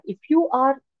if you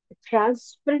are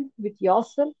transparent with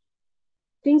yourself,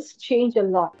 things change a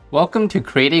lot. Welcome to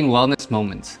Creating Wellness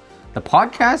Moments, the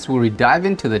podcast where we dive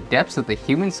into the depths of the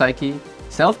human psyche,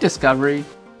 self discovery,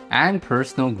 and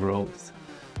personal growth.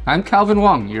 I'm Calvin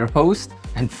Wong, your host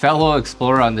and fellow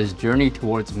explorer on this journey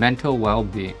towards mental well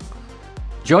being.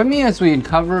 Join me as we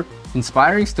uncover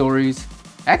inspiring stories,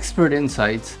 expert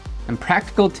insights, and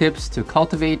practical tips to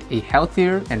cultivate a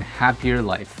healthier and happier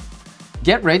life.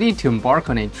 Get ready to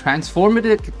embark on a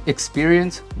transformative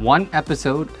experience, one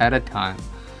episode at a time.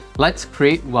 Let's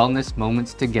create wellness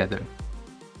moments together.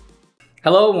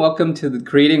 Hello and welcome to the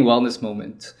Creating Wellness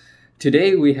Moments.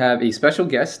 Today we have a special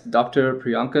guest, Dr.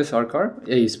 Priyanka Sarkar,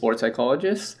 a sports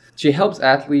psychologist. She helps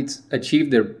athletes achieve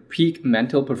their peak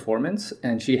mental performance,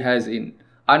 and she has an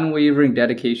unwavering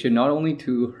dedication not only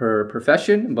to her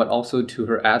profession but also to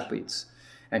her athletes.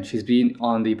 And she's been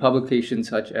on the publications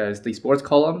such as the Sports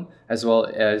Column as well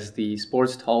as the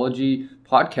Sportsology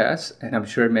podcast, and I'm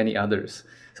sure many others.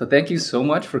 So thank you so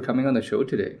much for coming on the show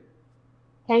today.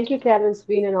 Thank you, Karen. It's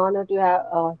been an honor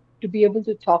to be able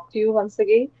to talk to you once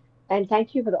again, and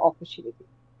thank you for the opportunity.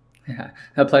 Yeah,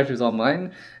 the pleasure is all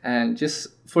mine. And just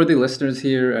for the listeners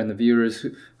here and the viewers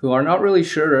who are not really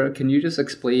sure, can you just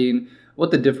explain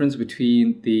what the difference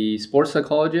between the sports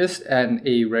psychologist and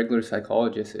a regular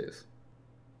psychologist is?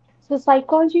 So,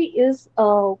 psychology is,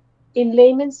 in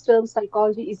layman's terms,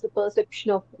 psychology is the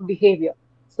perception of behavior.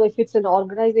 So, if it's an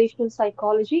organizational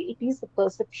psychology, it is the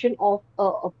perception of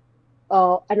a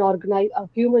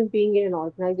human being in an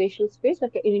organizational space,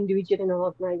 like an individual in an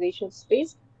organizational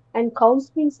space. And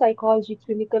counseling psychology,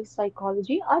 clinical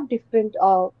psychology are different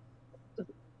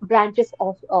branches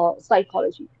of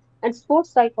psychology. And sports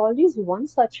psychology is one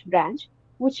such branch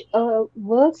which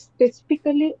works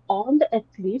specifically on the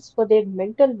athletes for their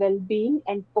mental well-being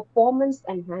and performance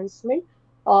enhancement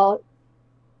uh,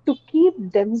 to keep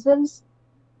themselves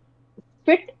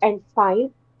fit and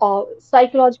fine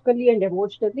psychologically and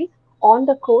emotionally on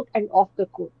the court and off the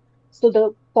court. So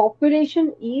the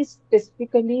population is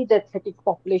specifically the athletic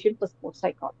population for sports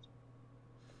psychology.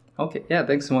 Okay, yeah,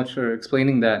 thanks so much for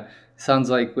explaining that. Sounds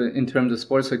like in terms of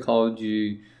sports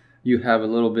psychology, you have a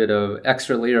little bit of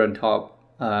extra layer on top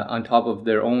of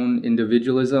their own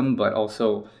individualism, but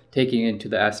also taking into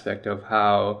the aspect of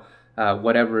how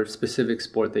whatever specific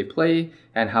sport they play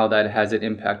and how that has an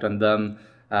impact on them,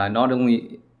 not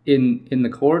only in the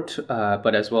court,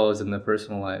 but as well as in their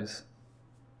personal lives.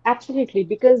 Absolutely,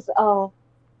 because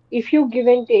if you give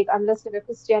and take, unless you're a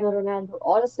Cristiano Ronaldo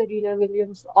or a Serena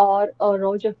Williams or a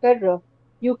Roger Federer,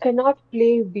 you cannot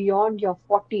play beyond your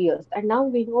 40 years. And now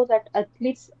we know that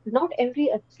athletes, not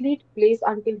every athlete plays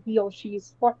until he or she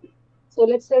is 40. So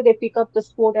let's say they pick up the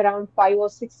sport around 5 or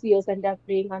 6 years and they're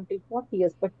playing until 40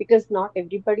 years. But because not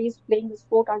everybody is playing the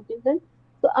sport until then,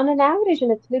 so on an average,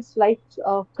 an athlete's life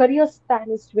career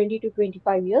span is 20 to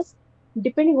 25 years,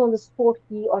 depending on the sport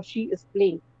he or she is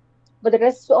playing. But the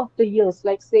rest of the years,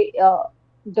 like say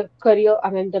the career,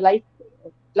 I mean the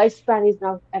lifespan is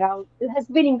now around. It has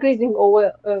been increasing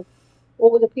over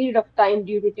the period of time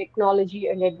due to technology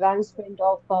and advancement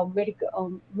of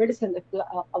medicine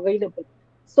available.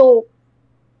 So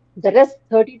the rest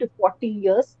 30 to 40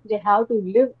 years they have to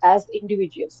live as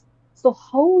individuals. So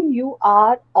how you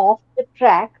are off the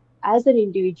track as an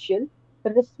individual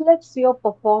reflects your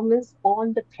performance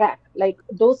on the track, like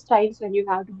those times when you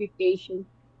have to be patient,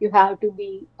 you have to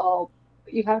be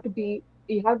you have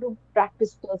to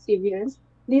practice perseverance.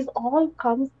 These all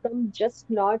come from just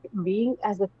not being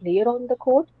as a player on the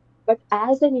court, but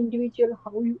as an individual,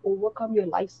 how you overcome your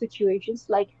life situations.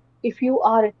 Like if you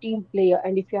are a team player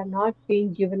and if you are not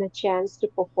being given a chance to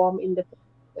perform in the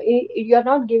you are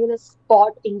not given a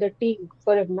spot in the team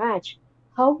for a match,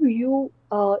 how you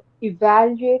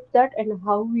evaluate that and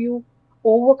how you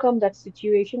overcome that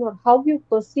situation or how you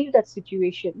perceive that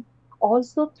situation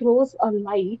also throws a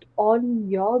light on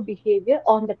your behavior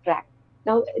on the track.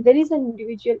 Now there is an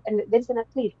individual and there is an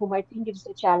athlete who might think it's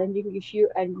a challenging issue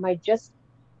and might just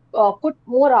put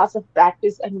more hours of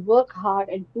practice and work hard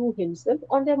and prove himself.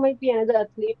 Or there might be another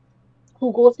athlete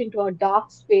who goes into a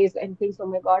dark space and thinks, oh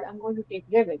my God, I'm going to take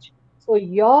revenge. So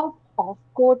your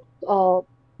off-court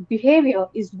behavior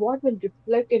is what will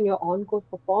reflect in your on-court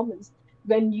performance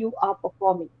when you are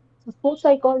performing. So sports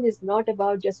psychology is not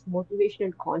about just motivation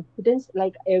and confidence.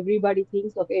 Like everybody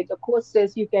thinks, okay, the coach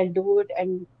says you can do it,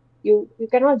 and you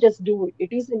cannot just do it.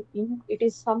 It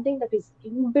is something that is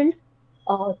inbuilt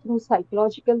through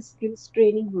psychological skills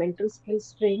training, mental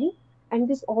skills training, and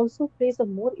this also plays a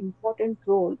more important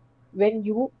role when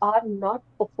you are not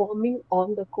performing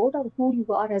on the court or who you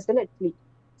are as an athlete.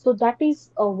 So that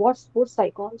is what sports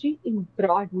psychology in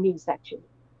broad means actually.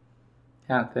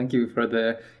 Yeah, thank you for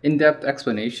the in-depth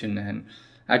explanation. And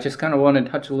I just kind of want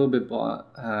to touch a little bit about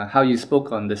how you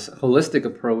spoke on this holistic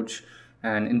approach,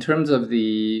 and in terms of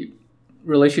the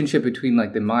relationship between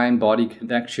like the mind-body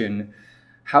connection.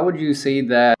 How would you say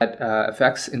that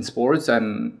affects in sports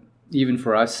and even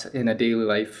for us in a daily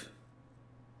life?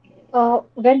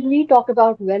 When we talk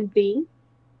about well-being,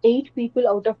 8 people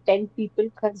out of 10 people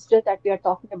consider that we are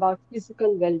talking about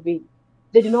physical well-being.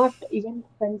 They do not even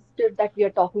consider that we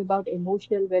are talking about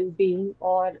emotional well-being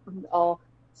or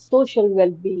social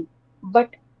well-being.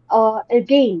 But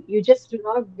again, you just do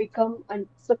not become a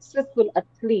successful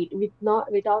athlete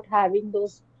without having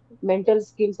those mental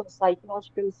skills or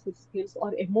psychological skills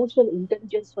or emotional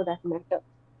intelligence for that matter.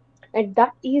 And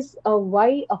that is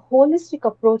why a holistic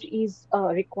approach is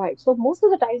required. So most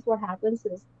of the times what happens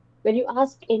is when you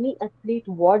ask any athlete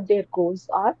what their goals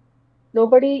are,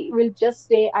 nobody will just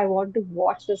say, I want to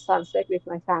watch the sunset with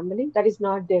my family. That is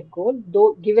not their goal.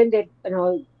 Though, given their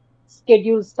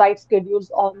schedules, tight schedules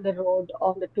on the road,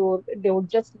 on the tour, they would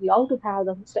just love to have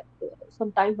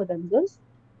some time for themselves.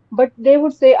 But they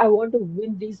would say, I want to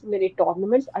win these many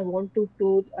tournaments. I want to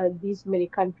tour these many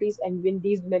countries and win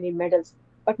these many medals.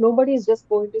 But nobody is just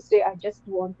going to say, I just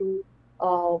want to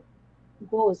uh,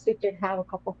 go sit and have a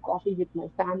cup of coffee with my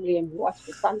family and watch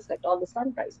the sunset or the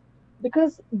sunrise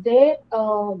because their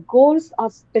goals are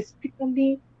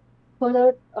specifically for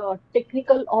the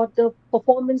technical or the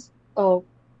performance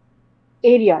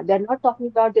area. They're not talking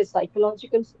about their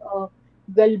psychological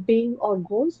well-being or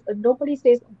goals. Nobody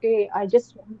says, okay, I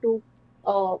just want to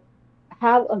uh,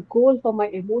 have a goal for my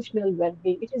emotional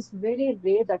well-being. It is very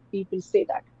rare that people say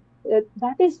that.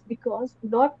 That is because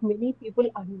not many people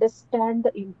understand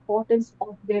the importance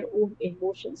of their own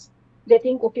emotions. They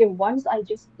think, okay, once I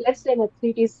just, let's say an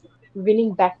athlete is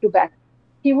winning back to back,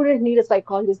 he wouldn't need a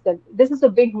psychologist then. This is a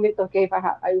big myth, okay, if I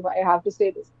have to say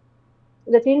this.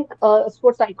 I think a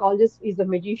sports psychologist is a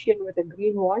magician with a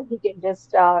green wand. He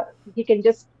can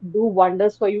just do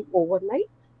wonders for you overnight.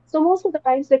 So most of the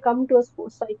times they come to a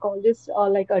sports psychologist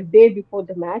like a day before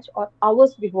the match or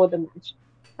hours before the match.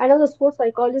 I know the sports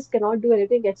psychologist cannot do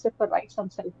anything except for write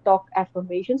some self-talk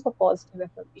affirmations or positive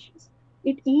affirmations.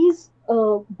 It is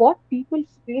what people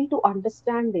fail to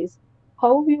understand is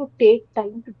how you take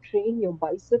time to train your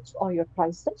biceps or your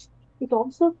triceps. It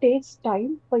also takes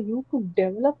time for you to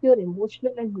develop your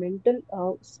emotional and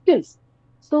mental skills.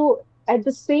 So, at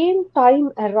the same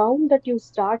time around that you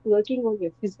start working on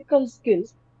your physical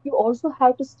skills, you also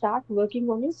have to start working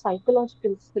on your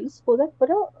psychological skills for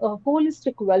a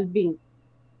holistic well-being.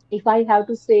 If I have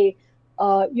to say,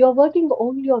 you're working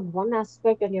only on one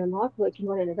aspect and you're not working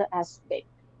on another aspect,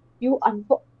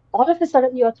 all of a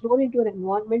sudden you are thrown into an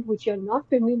environment which you're not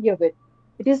familiar with.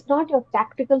 It is not your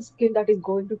tactical skill that is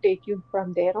going to take you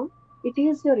from there on. It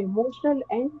is your emotional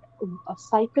and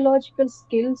psychological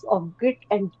skills of grit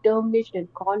and determination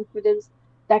and confidence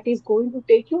that is going to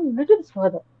take you a little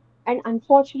further. And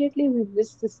unfortunately, we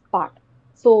miss this part.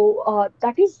 So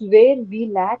that is where we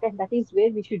lack, and that is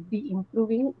where we should be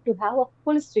improving to have a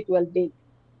holistic well-being.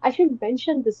 I should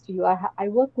mention this to you. I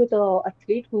work with a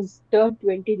athlete who's turned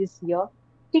 20 this year.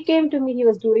 He came to me, he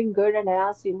was doing good, and I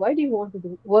asked him, why do you want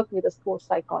to work with a sports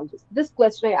psychologist? This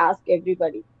question I ask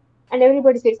everybody. And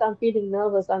everybody says, I'm feeling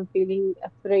nervous, I'm feeling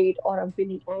afraid, or I'm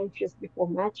feeling anxious before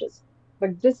matches.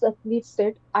 But this athlete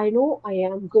said, I know I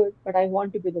am good, but I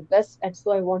want to be the best, and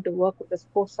so I want to work with a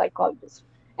sports psychologist.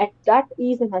 And that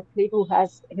is an athlete who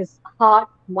has his heart,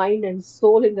 mind, and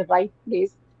soul in the right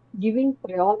place, giving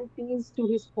priorities to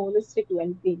his holistic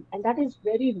well-being. And that is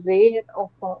very rare of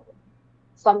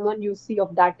someone you see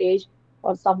of that age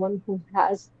or someone who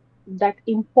has that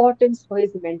importance for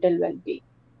his mental well-being.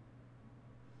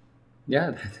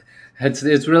 Yeah,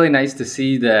 it's really nice to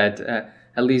see that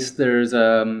at least there's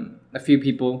a few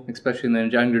people, especially in the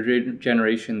younger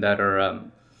generation, that are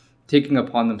taking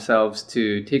upon themselves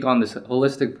to take on this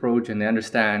holistic approach, and they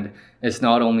understand it's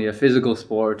not only a physical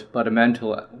sport but a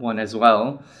mental one as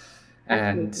well.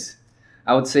 And Absolutely.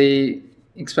 I would say,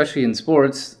 especially in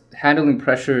sports, handling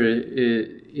pressure,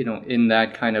 in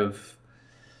that kind of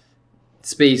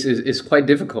space is quite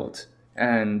difficult.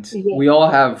 And Yes. we all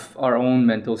have our own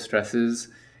mental stresses.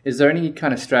 Is there any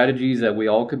kind of strategies that we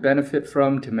all could benefit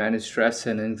from to manage stress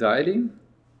and anxiety?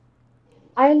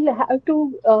 I'll have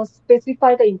to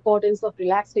specify the importance of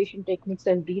relaxation techniques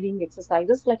and breathing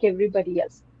exercises like everybody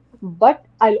else. But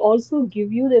I'll also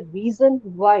give you the reason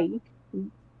why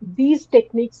these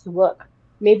techniques work.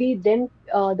 Maybe then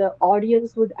the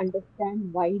audience would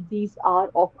understand why these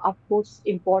are of utmost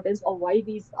importance or why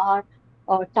these are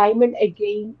time and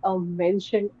again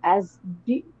mentioned as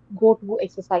the go-to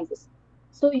exercises.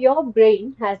 So your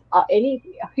brain has any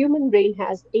human brain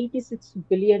has 86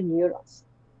 billion neurons.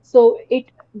 So it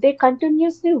they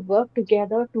continuously work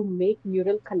together to make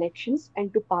neural connections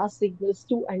and to pass signals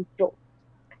to and fro.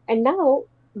 And now,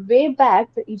 way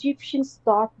back, the Egyptians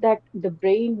thought that the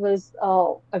brain was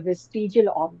a vestigial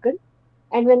organ,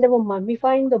 and when they were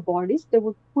mummifying the bodies, they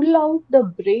would pull out the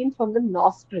brain from the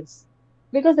nostrils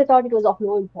because they thought it was of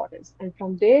no importance. And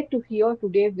from there to here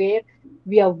today, where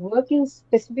we are working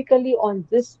specifically on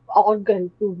this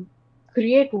organ to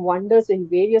create wonders in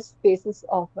various spaces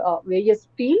of various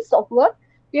fields of work,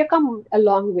 we have come a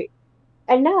long way.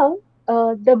 And now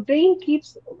the brain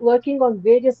keeps working on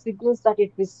various signals that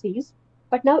it receives.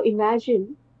 But now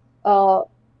imagine, uh,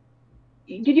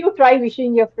 did you try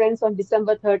wishing your friends on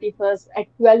December 31st at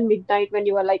 12 midnight when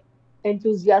you were like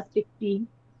enthusiastic teen?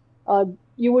 uh,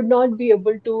 you would not be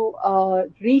able to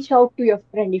reach out to your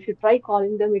friend. If you try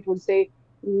calling them, it would say,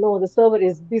 no, the server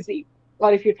is busy.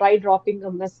 Or if you try dropping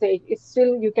a message, it's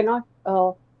still, you cannot,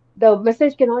 the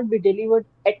message cannot be delivered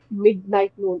at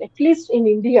midnight noon. At least in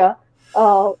India,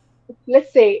 uh,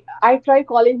 let's say I try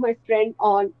calling my friend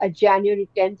on a January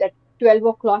 10th at 12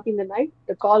 o'clock in the night,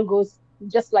 the call goes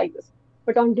just like this.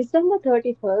 But on December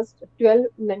 31st, 12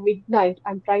 midnight,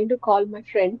 I'm trying to call my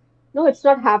friend. No, it's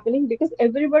not happening because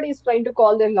everybody is trying to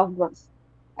call their loved ones.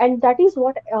 And that is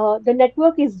what the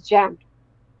network is jammed.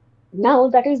 Now,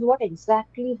 that is what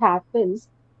exactly happens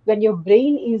when your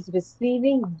brain is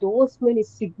receiving those many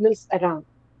signals around.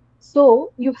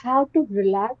 So, you have to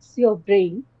relax your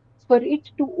brain for it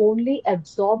to only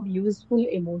absorb useful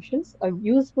emotions or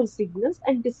useful signals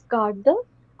and discard the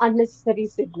unnecessary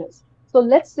signals. So,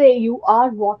 let's say you are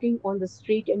walking on the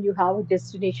street and you have a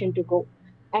destination to go,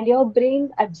 and your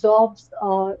brain absorbs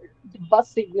the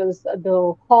bus signals,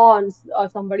 the horns, or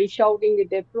somebody shouting with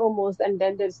their promos, and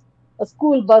then there's a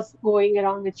school bus going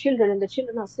around with children, and the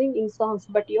children are singing songs,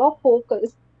 but your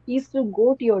focus is to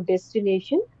go to your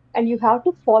destination and you have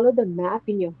to follow the map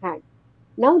in your hand.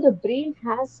 Now the brain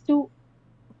has to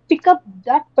pick up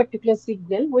that particular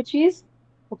signal, which is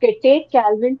okay, take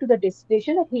Calvin to the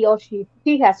destination that he or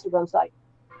he has to go, I'm sorry,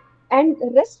 and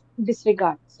the rest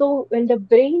disregard. So when the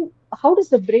brain, how does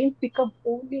the brain pick up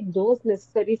only those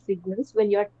necessary signals when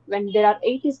there are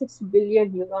 86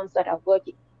 billion neurons that are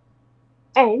working?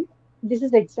 And this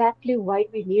is exactly why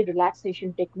we need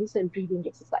relaxation techniques and breathing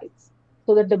exercises.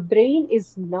 So that the brain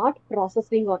is not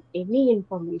processing on any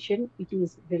information, it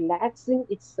is relaxing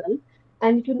itself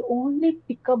and it will only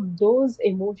pick up those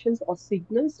emotions or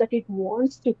signals that it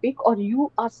wants to pick or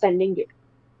you are sending it.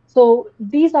 So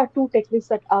these are two techniques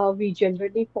that we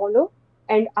generally follow.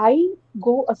 And I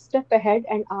go a step ahead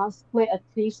and ask my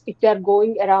athletes if they are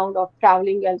going around or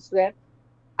traveling elsewhere.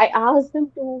 I asked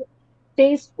them to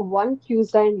taste one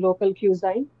cuisine, local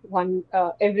cuisine, one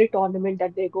every tournament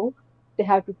that they go. They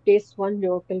have to taste one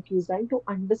local cuisine to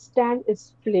understand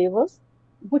its flavors,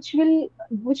 which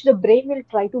the brain will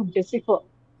try to decipher,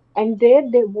 and there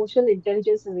the emotional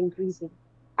intelligence is increasing.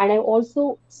 And I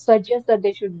also suggest that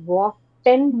they should walk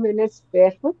 10 minutes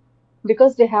barefoot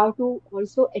because they have to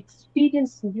also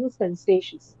experience new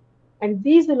sensations, and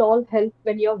these will all help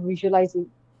when you're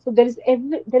visualizing. So there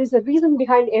is a reason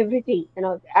behind everything.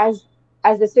 As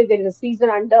they say, there is a season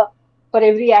under for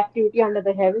every activity under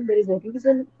the heaven. There is a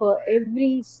reason for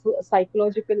every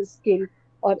psychological skill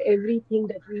or everything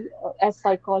that we, as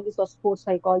psychologists or sports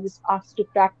psychologists, asked to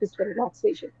practice for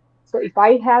relaxation. So if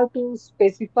I have to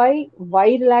specify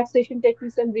why relaxation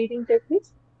techniques and breathing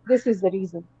techniques, this is the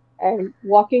reason. And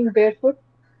walking barefoot,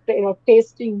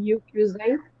 tasting new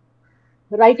cuisine,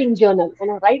 writing journal.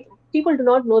 And I write, people do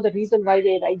not know the reason why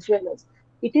they write journals.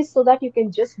 It is so that you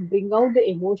can just bring out the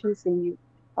emotions in you,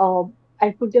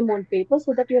 and put them on paper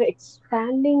so that you're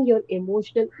expanding your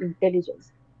emotional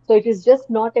intelligence. So it is just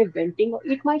not a venting.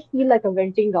 It might feel like a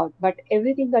venting out, but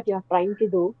everything that you're trying to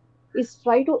do is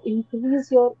try to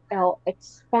increase your,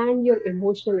 expand your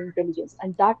emotional intelligence.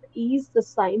 And that is the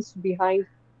science behind,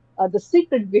 the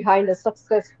secret behind a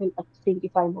successful athlete,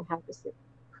 if I may have to say.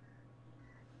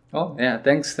 Oh, yeah.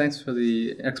 Thanks for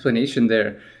the explanation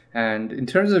there. And in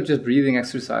terms of just breathing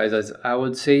exercises, I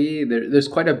would say there's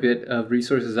quite a bit of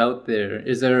resources out there.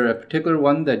 Is there a particular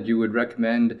one that you would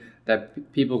recommend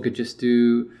that people could just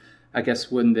do, I guess,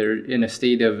 when they're in a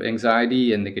state of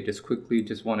anxiety and they could just quickly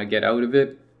just want to get out of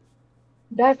it?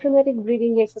 Diaphragmatic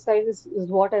breathing exercises is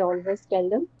what I always tell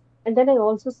them. And then I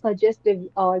also suggest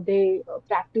they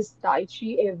practice Tai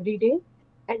Chi every day.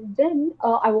 And then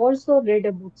I've also read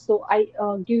a book. So I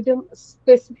give them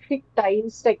specific time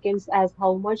seconds as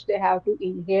how much they have to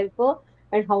inhale for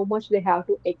and how much they have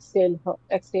to exhale for.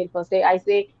 Say I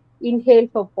say inhale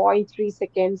for 0.3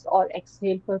 seconds or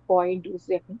exhale for 0.2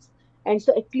 seconds. And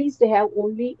so at least they have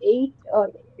only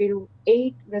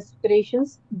eight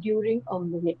respirations during a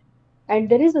minute. And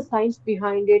there is a science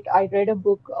behind it. I read a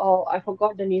book, I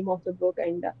forgot the name of the book,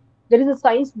 and there is a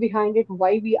science behind it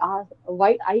why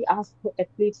I ask the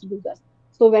athletes to do this.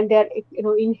 So when they're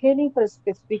inhaling for a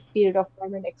specific period of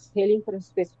time and exhaling for a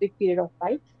specific period of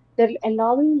time, they're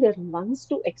allowing their lungs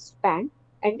to expand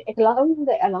and allowing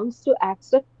the lungs to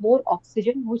accept more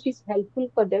oxygen, which is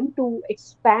helpful for them to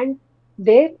expand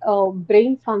their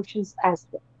brain functions as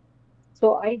well.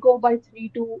 So I go by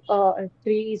 3:2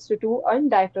 on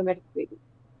diaphragmatic breathing.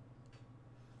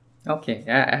 Okay,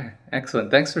 yeah,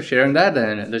 excellent. Thanks for sharing that.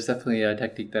 And there's definitely a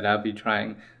technique that I'll be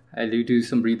trying. I do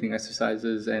some breathing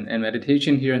exercises and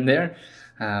meditation here and there,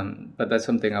 but that's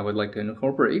something I would like to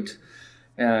incorporate.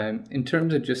 In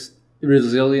terms of just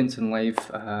resilience in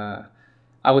life,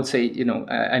 I would say,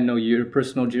 I know your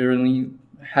personal journey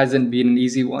hasn't been an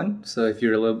easy one. So if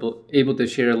you're able to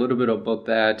share a little bit about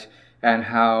that and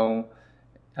how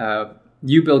uh,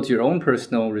 you built your own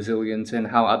personal resilience and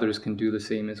how others can do the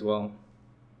same as well.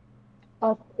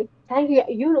 Uh, Thank you.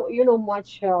 You know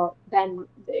much than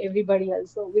everybody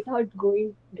else. So without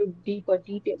going to deeper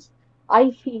details,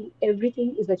 I feel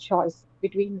everything is a choice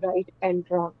between right and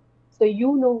wrong. So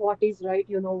you know what is right,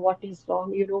 you know what is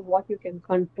wrong, you know what you can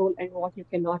control and what you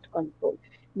cannot control.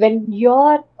 When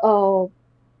your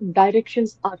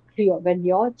directions are clear, when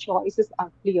your choices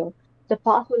are clear, the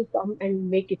path will come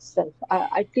and make itself.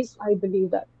 At least I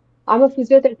believe that. I'm a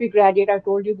physiotherapy graduate. I've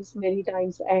told you this many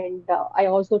times, and I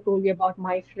also told you about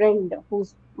my friend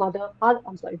whose father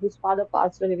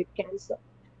passed away with cancer.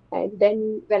 And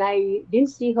then when I didn't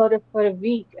see her for a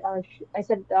week, I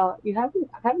said, I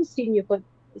haven't seen you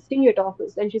at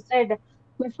office." And she said,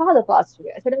 "My father passed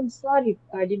away." I said, "I'm sorry,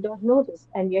 I did not know this."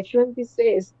 And Yashwanti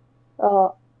says, uh,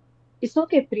 "It's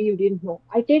okay, Pri, you didn't know.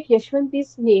 I take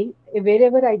Yashwanti's name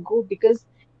wherever I go because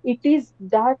it is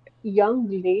that young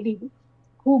lady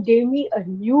who gave me a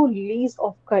new lease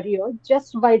of career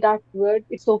just by that word,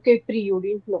 it's okay, Pri, you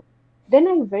didn't know." Then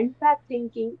I went back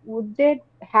thinking,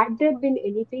 had there been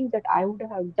anything that I would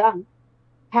have done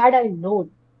had I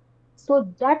known? So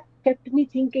that kept me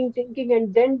thinking,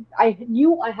 and then I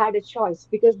knew I had a choice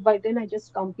because by then I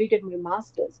just completed my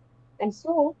master's. And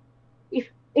so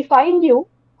if I knew,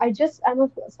 I just am a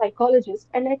psychologist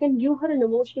and I can give her an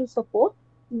emotional support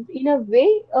in a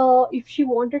way if she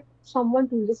wanted someone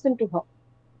to listen to her.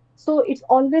 So it's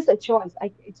always a choice.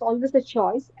 It's always a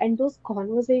choice, and those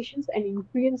conversations and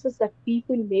influences that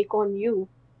people make on you,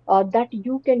 that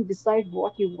you can decide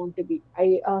what you want to be.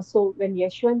 So when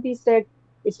Yashwanti said,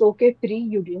 "It's okay, Pri,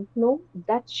 you didn't know,"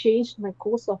 that changed my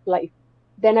course of life.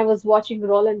 Then I was watching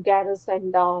Roland Garros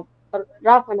and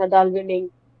Rafa Nadal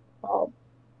winning uh,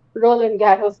 Roland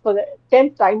Garros for the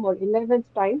 10th time or 11th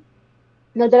time.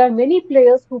 Now, there are many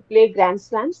players who play Grand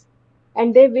Slams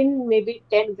and they win maybe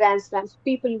 10 Grand Slams.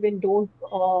 People even don't,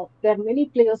 there are many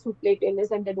players who play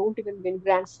tennis and they don't even win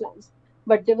Grand Slams.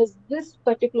 But there was this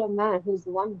particular man who's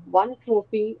won one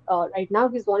trophy. Right now,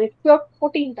 he's won it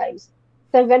 14 times.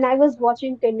 So when I was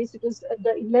watching tennis, it was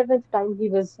the 11th time he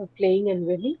was playing and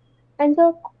winning. And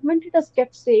the commentators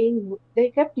kept saying, they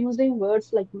kept using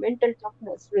words like mental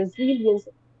toughness, resilience,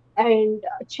 and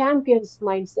champion's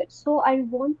mindset. So I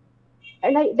want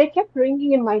and they kept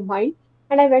ringing in my mind.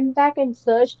 And I went back and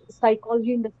searched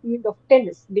psychology in the field of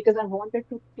tennis because I wanted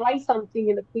to try something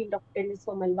in the field of tennis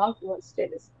for my loved ones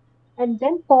tennis. And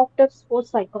then popped up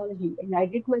sports psychology, and I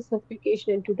did my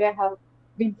certification. And today I have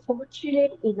been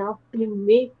fortunate enough to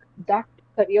make that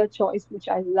career choice, which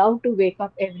I love to wake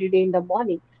up every day in the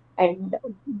morning and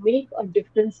make a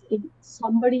difference in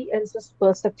somebody else's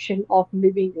perception of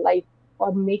living life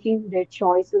or making their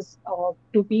choices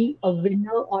to be a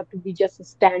winner or to be just a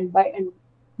standby and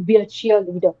be a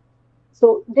cheerleader.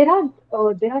 So there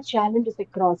are challenges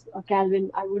across,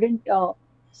 Calvin. I wouldn't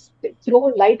throw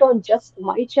light on just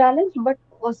my challenge, but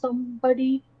for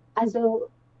somebody as a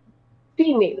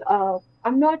female.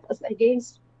 I'm not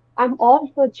against, I'm all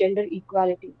for gender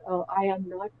equality. I am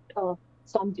not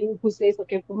something who says,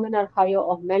 okay, women are higher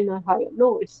or men are higher.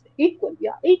 No, it's equal. We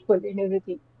are equal in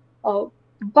everything. Uh,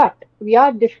 but we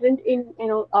are different in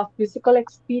our physical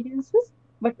experiences,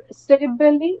 but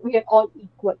cerebrally we are all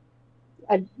equal.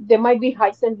 There might be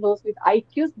highs and lows with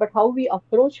IQs, but how we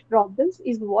approach problems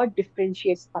is what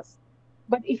differentiates us.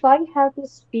 But if I have to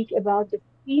speak about the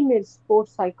female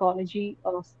sports psychology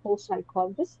or sports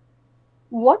psychologist,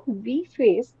 what we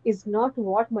face is not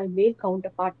what my male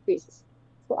counterpart faces.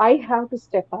 So I have to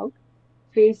step out,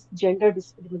 face gender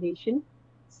discrimination,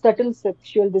 subtle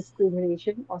sexual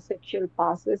discrimination or sexual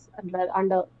passes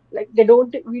under like they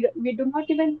don't we do not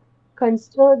even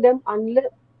consider them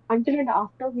until and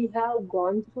after we have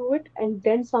gone through it, and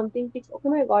then something thinks, oh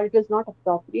my God, it is not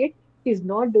appropriate. He's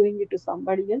not doing it to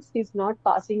somebody else. He's not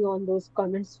passing on those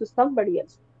comments to somebody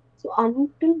else. So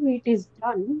until it is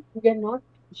done, we are not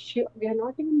sure, we are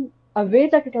not even aware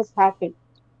that it has happened.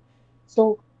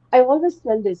 So I always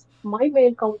tell this, my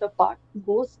male counterpart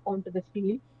goes onto the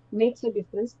field, makes a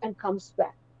difference, and comes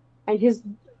back. And his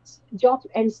job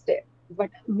ends there.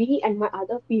 But me and my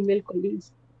other female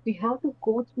colleagues, we have to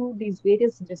go through these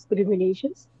various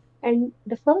discriminations. And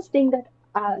the first thing that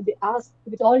they ask,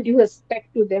 with all due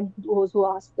respect to them, those who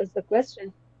ask us the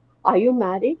question, are you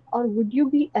married or would you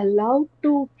be allowed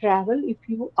to travel if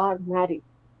you are married?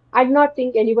 I do not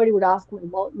think anybody would ask my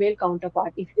male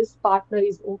counterpart if his partner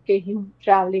is okay him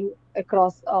traveling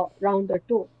across around the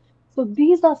tour. So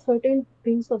these are certain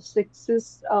things of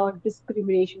sexist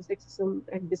discrimination, sexism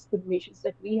and discriminations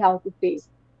that we have to face.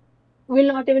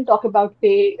 We'll not even talk about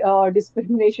pay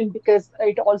discrimination because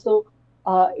it also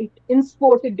it in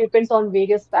sports it depends on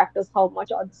various factors, how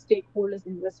much are the stakeholders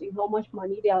investing, how much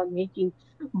money they are making,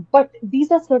 but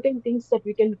these are certain things that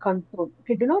we can control.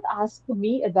 Okay, do not ask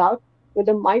me about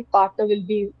whether my partner will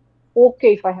be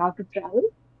okay if I have to travel,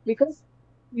 because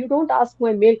you don't ask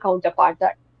my male counterpart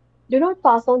that. Do not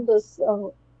pass on those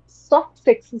soft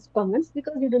sexist comments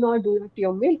because you do not do it to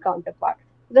your male counterpart.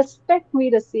 Respect me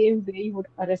the same way you would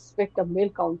respect a male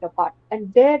counterpart.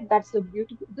 And there, that's a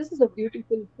beautiful, this is a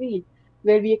beautiful field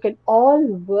where we can all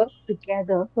work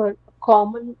together for a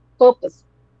common purpose.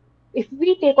 If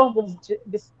we take off those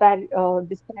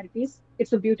disparities,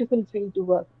 it's a beautiful field to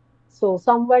work. So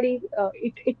somebody,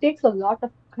 it takes a lot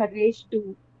of courage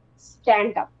to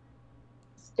stand up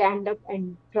stand up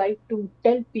and try to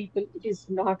tell people it is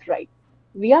not right.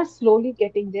 We are slowly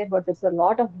getting there, but there's a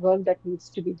lot of work that needs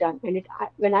to be done. And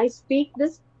when I speak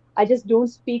this, I just don't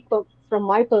speak from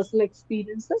my personal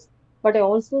experiences, but I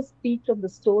also speak from the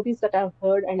stories that I've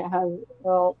heard and I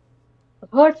have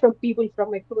heard from people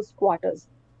from my close quarters,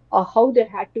 how they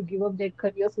had to give up their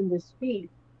careers in this field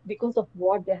because of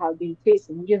what they have been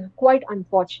facing, which is quite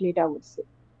unfortunate, I would say.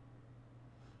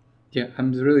 Yeah,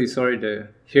 I'm really sorry to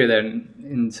hear that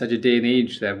in such a day and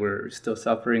age that we're still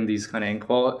suffering these kind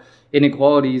of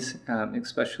inequalities,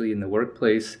 especially in the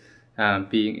workplace,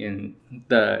 being in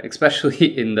the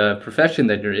especially in the profession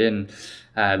that you're in,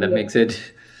 that Yeah. makes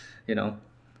it, you know,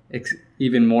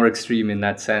 even more extreme in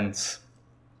that sense.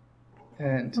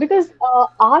 And Because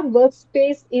our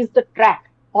workspace is the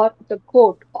track or the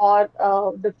court or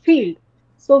the field.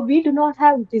 So we do not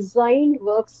have designed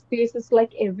workspaces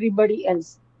like everybody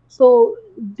else. So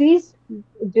these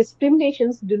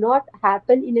discriminations do not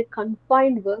happen in a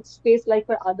confined workspace like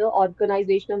for other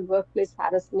organizational workplace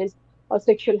harassments or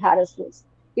sexual harassments.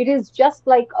 It is just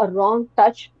like a wrong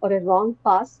touch or a wrong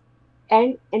pass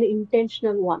and an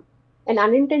intentional one. An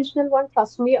unintentional one,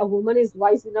 trust me, a woman is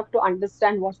wise enough to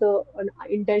understand what's an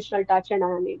intentional touch and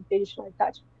an unintentional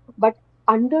touch. But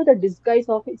under the disguise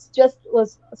of it's just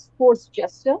was a sports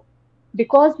gesture,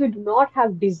 because we do not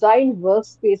have designed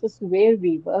workspaces where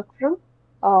we work from.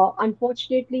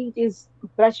 Unfortunately, it is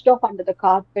brushed off under the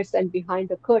carpets and behind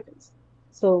the curtains.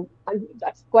 So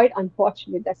that's quite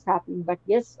unfortunate that's happening. But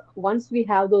yes, once we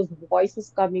have those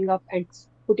voices coming up and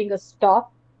putting a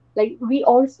stop, like we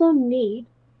also need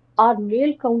our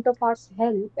male counterparts'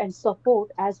 help and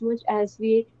support as much as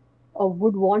we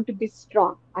would want to be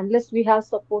strong. Unless we have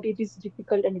support, it is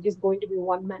difficult and it is going to be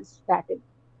one man's battle.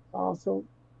 So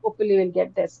hopefully we'll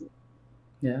get there soon.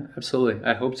 yeah, absolutely.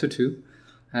 I hope so too.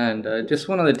 And Thank you. just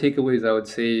one of the takeaways I would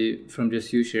say from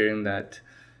just you sharing that,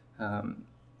 um,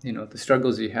 the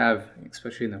struggles you have,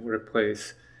 especially in the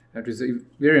workplace, which is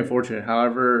very unfortunate.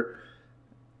 However,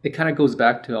 it kind of goes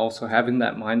back to also having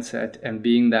that mindset and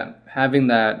being that having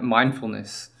that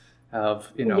mindfulness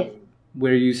of Yes,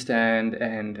 where you stand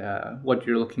and what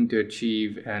you're looking to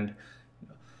achieve, and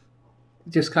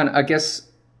just kind of, I guess,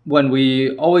 when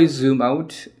we always zoom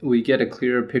out, we get a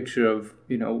clearer picture of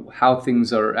how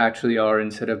things are actually are,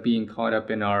 instead of being caught up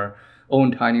in our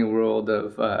own tiny world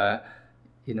of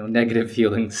negative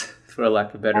feelings, for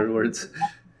lack of better words. absolutely.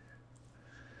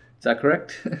 Is that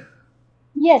correct?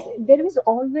 Yes, there is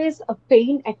always a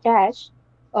pain attached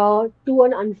to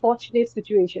an unfortunate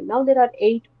situation. Now, there are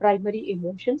eight primary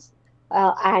emotions: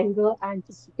 anger,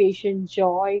 anticipation,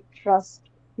 joy, trust,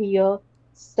 fear,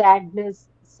 sadness,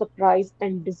 surprise,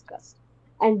 and disgust.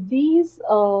 And these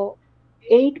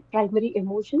eight primary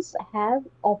emotions have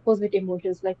opposite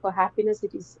emotions. Like for happiness,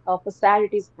 it is for sad,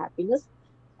 it is happiness.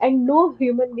 And no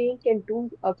human being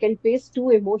can face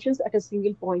two emotions at a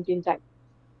single point in time.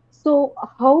 So,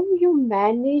 how you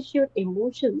manage your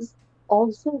emotions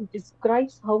also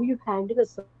describes how you handle a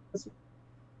certain situation.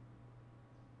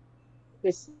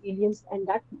 resilience and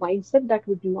that mindset that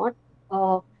would not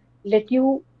uh, let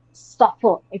you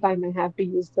suffer, if I may have to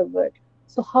use the word.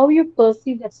 So, how you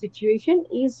perceive that situation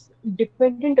is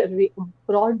dependent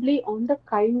broadly on the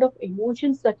kind of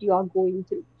emotions that you are going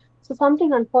through. So,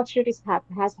 something unfortunate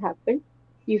has happened.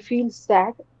 You feel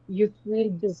sad, you feel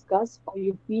disgust, or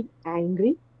you feel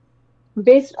angry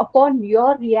based upon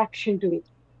your reaction to it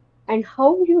and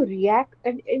how you react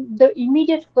and the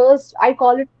immediate first, I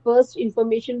call it first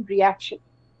information reaction.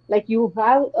 Like you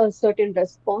have a certain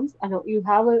response and you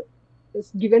have a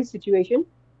this given situation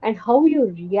and how you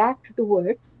react to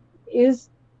it is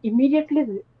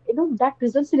immediately, that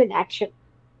results in an action.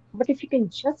 But if you can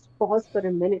just pause for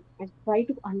a minute and try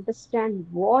to understand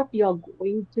what you're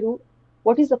going through,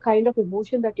 what is the kind of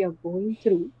emotion that you're going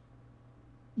through,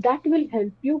 that will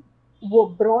help you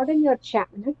broaden your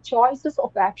choices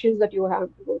of actions that you have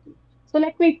to go through. So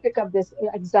let me pick up this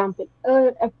example.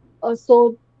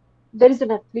 So there is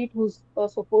an athlete who's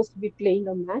supposed to be playing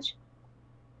a match,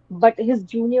 but his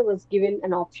junior was given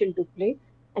an option to play,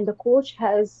 and the coach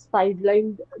has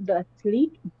sidelined the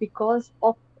athlete because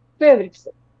of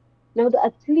favoritism. Now the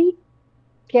athlete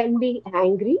can be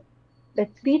angry, the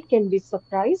athlete can be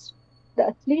surprised, the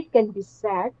athlete can be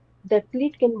sad, the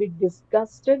athlete can be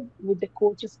disgusted with the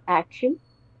coach's action,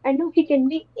 and now he can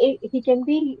be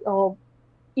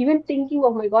even thinking,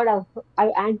 "Oh my God,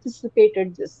 I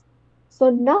anticipated this." So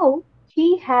now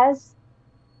he has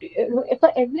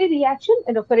for every reaction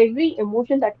and for every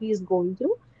emotion that he is going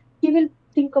through, he will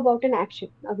think about an action.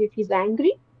 Now, if he's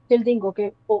angry, he'll think,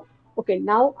 okay, oh, okay,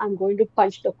 now I'm going to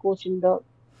punch the coach in the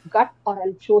gut or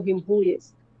I'll show him who he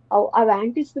is. I've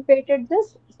anticipated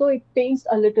this, so it pains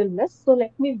a little less. So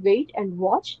let me wait and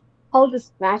watch how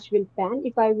this match will pan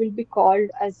if I will be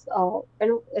called as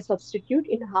a substitute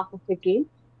in half of the game,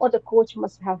 or the coach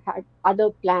must have had other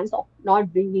plans of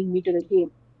not bringing me to the game.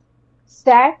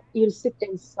 Sad, you'll sit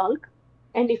and sulk.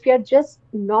 And if you're just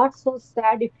not so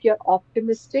sad, if you're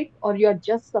optimistic or you're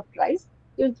just surprised,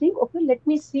 you'll think, okay, let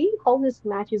me see how this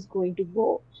match is going to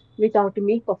go without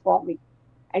me performing.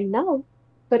 And now,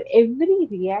 for every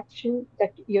reaction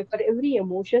for every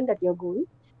emotion that you're going,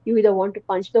 you either want to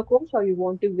punch the coach or you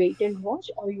want to wait and watch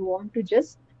or you want to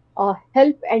just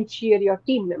help and cheer your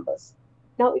team members.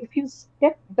 Now, if you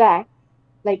step back,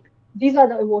 like these are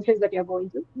the emotions that you're going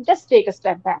through, just take a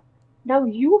step back. Now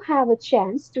you have a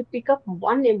chance to pick up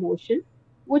one emotion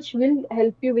which will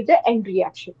help you with the end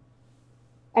reaction.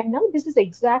 And now this is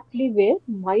exactly where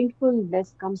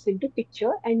mindfulness comes into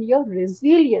picture and your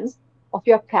resilience of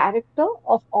your character,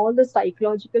 of all the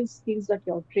psychological skills that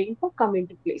you're trained for come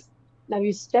into place. Now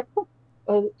you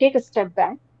take a step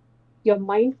back, you're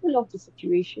mindful of the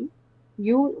situation.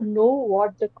 You know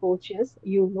what the coach is.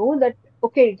 You know that,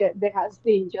 okay, there has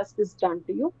been injustice done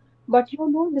to you, but you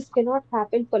know this cannot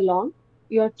happen for long.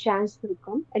 Your chance will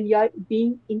come and you are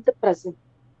being in the present.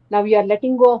 Now you are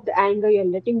letting go of the anger, you're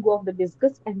letting go of the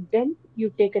disgust, and then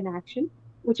you take an action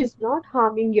which is not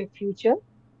harming your future,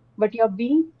 but you're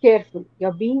being careful.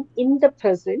 You're being in the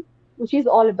present, which is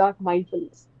all about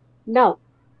mindfulness. Now,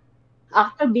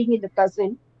 after being in the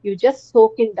present, you just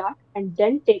soak in that and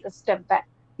then take a step back.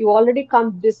 You already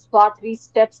come this far, three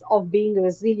steps of being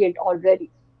resilient already.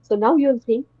 So now you'll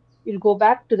think, you'll go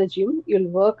back to the gym, you'll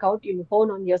work out, you'll hone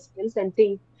on your skills and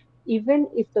think, even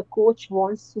if the coach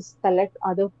wants to select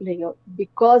other player,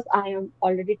 because I am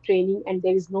already training and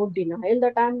there is no denial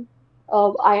that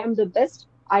I am the best,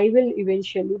 I will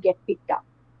eventually get picked up.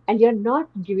 And you're not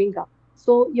giving up.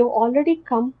 So you've already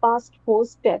come past four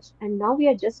steps, and now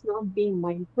you're just not being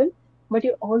mindful, but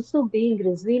you're also being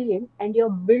resilient and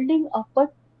you're building up a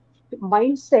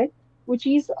mindset, which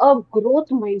is a growth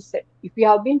mindset. If you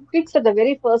have been fixed at the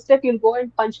very first step, you'll go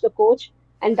and punch the coach,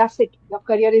 and that's it. Your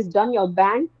career is done, you're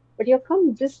banned. But you've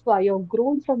come this far, you've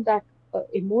grown from that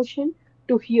emotion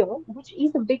to here, which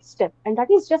is a big step. And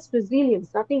that is just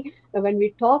resilience. Nothing, when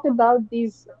we talk about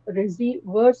these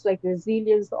words like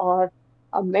resilience or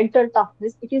mental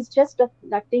toughness, it is just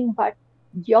nothing but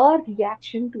your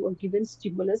reaction to a given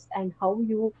stimulus and how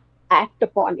you act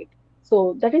upon it.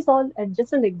 So that is all, and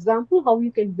just an example how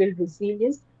you can build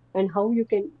resilience and how you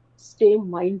can stay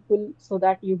mindful so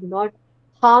that you do not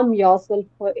harm yourself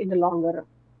in the longer run.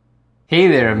 Hey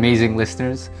there, amazing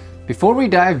listeners. Before we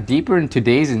dive deeper into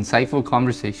today's insightful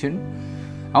conversation,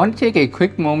 I want to take a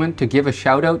quick moment to give a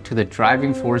shout out to the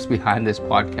driving force behind this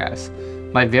podcast,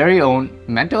 my very own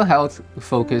mental health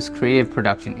focused creative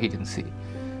production agency,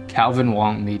 Calvin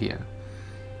Wong Media.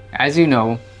 As you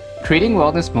know, creating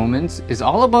wellness moments is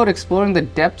all about exploring the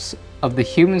depths of the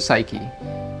human psyche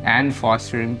and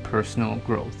fostering personal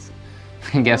growth.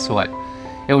 And guess what?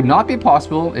 It would not be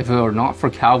possible if it were not for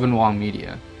Calvin Wong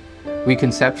Media. We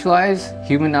conceptualize,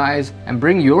 humanize, and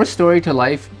bring your story to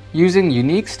life using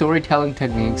unique storytelling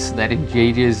techniques that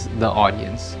engages the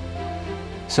audience.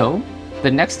 So, the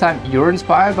next time you're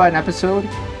inspired by an episode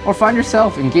or find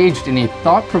yourself engaged in a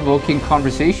thought-provoking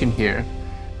conversation here,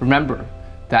 remember,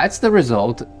 that's the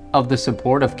result of the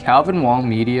support of Calvin Wong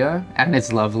Media and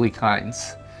its lovely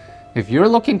kinds. If you're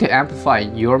looking to amplify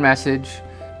your message,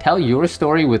 tell your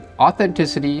story with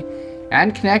authenticity,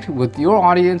 and connect with your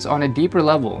audience on a deeper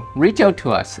level, reach out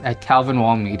to us at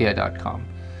calvinwongmedia.com.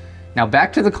 Now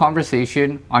back to the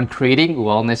conversation on creating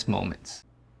wellness moments.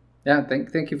 Yeah,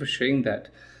 thank you for sharing that.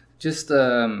 Just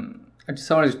I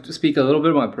just wanted to speak a little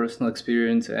bit of my personal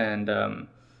experience, and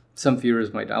some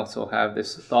viewers might also have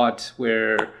this thought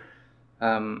where,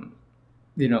 um,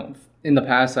 you know, in the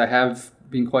past I have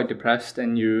been quite depressed,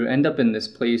 and you end up in this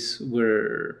place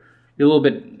where you're a little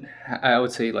bit, I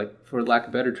would say, like, for lack of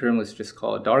a better term, let's just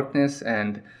call it darkness,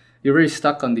 and you're very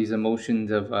stuck on these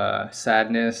emotions of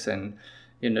sadness and,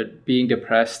 being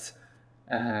depressed,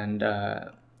 and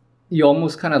you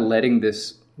almost kind of letting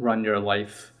this run your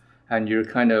life, and you're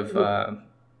kind of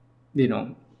you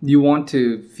know you want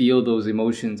to feel those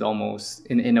emotions almost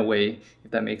in a way,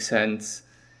 if that makes sense,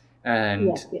 and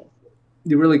Yes, yes.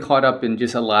 you're really caught up in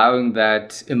just allowing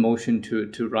that emotion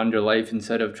to run your life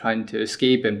instead of trying to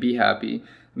escape and be happy.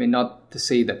 I mean, not to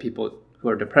say that people who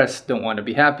are depressed don't want to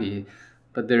be happy,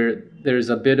 but there's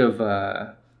a bit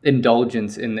of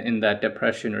indulgence in that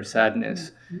depression or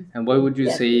sadness. And what would you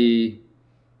Yes, yes. say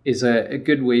is a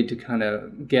good way to kind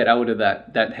of get out of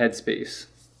that headspace?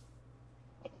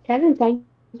 Karen, thank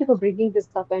you for bringing this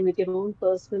up and with your own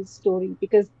personal story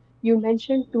because you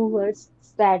mentioned two words,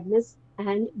 sadness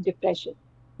and depression.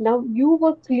 Now, you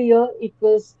were clear it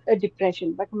was a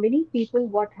depression, but many people,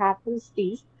 what happens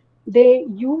is they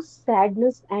use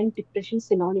sadness and depression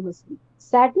synonymously.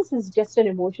 Sadness is just an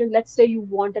emotion. Let's say you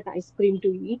want an ice cream to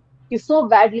eat. You so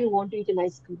badly want to eat an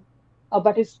ice cream,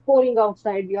 but it's pouring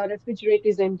outside, your refrigerator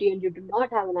is empty, and you do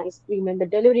not have an ice cream, and the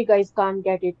delivery guys can't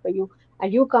get it for you,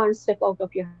 and you can't step out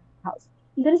of your house.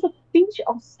 There is a pinch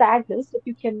of sadness that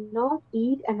you cannot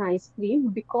eat an ice cream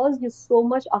because you so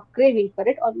much are craving for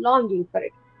it or longing for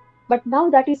it. But now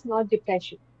that is not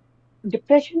depression.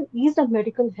 Depression is a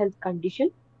medical health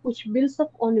condition which builds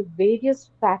up on various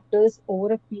factors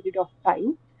over a period of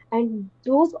time, and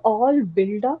those all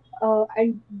build up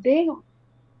and they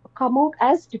come out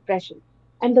as depression.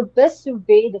 And the best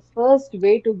way, the first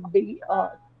way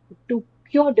to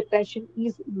cure depression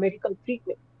is medical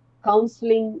treatment,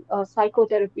 counseling,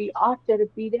 psychotherapy, art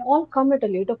therapy. They all come at a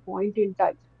later point in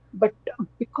time. But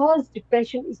because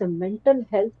depression is a mental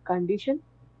health condition,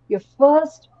 your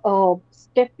first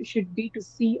step should be to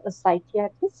see a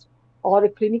psychiatrist or a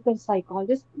clinical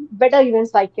psychologist, better even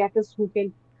psychiatrist who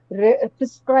can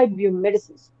prescribe you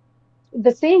medicines.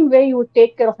 The same way you would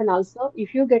take care of an ulcer.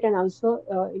 If you get an ulcer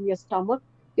in your stomach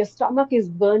is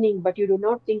burning, but you do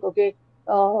not think, okay,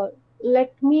 uh,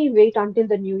 let me wait until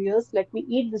the New Year's, let me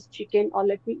eat this chicken or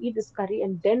let me eat this curry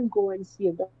and then go and see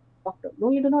a doctor.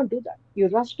 No, you do not do that. You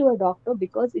rush to a doctor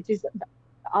because the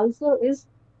ulcer is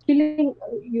killing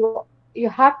your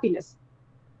happiness.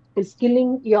 It's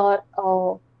killing your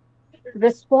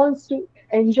response to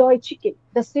enjoy chicken.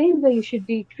 The same way you should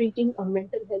be treating a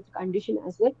mental health condition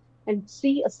as well and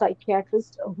see a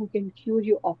psychiatrist who can cure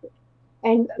you of it.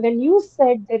 And when you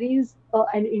said there is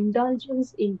an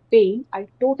indulgence in pain, I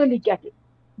totally get it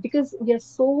because we are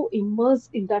so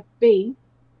immersed in that pain,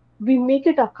 we make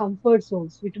it our comfort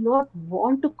zones. We do not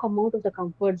want to come out of the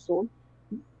comfort zone.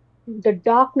 The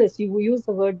darkness, you use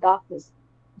the word darkness.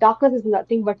 Darkness is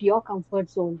nothing but your comfort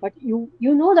zone, but you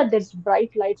know that there's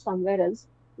bright light somewhere else,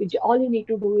 which all you need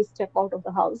to do is step out of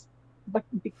the house. But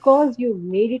because you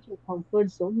made it your comfort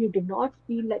zone, you do not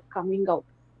feel like coming out.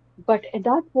 But at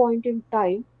that point in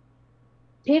time,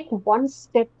 take one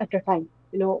step at a time.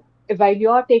 While you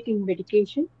are taking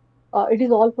medication, it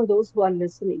is all for those who are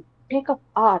listening. Take up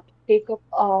art, take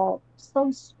up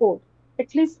some sport,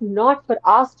 at least not for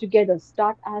hours together.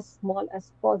 Start as small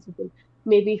as possible.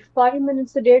 Maybe 5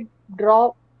 minutes a day,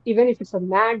 draw, even if it's a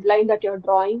mad line that you're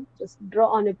drawing, just draw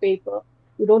on a paper.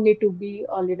 You don't need to be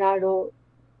a Leonardo,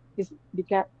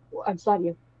 I'm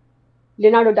sorry,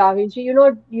 Leonardo da Vinci. You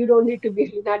don't need to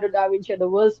be Leonardo da Vinci, the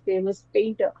world's famous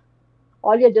painter.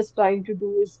 All you're just trying to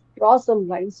do is draw some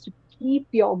lines to keep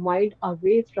your mind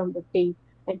away from the pain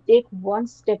and take one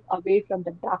step away from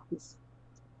the darkness.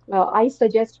 I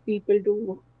suggest people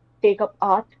to take up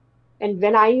art. And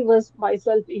when I was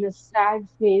myself in a sad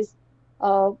phase,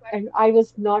 and I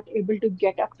was not able to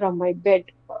get up from my bed,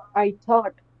 I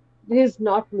thought, this is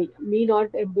not me. Me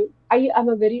not able. I am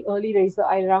a very early riser.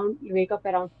 I wake up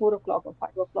around 4 o'clock or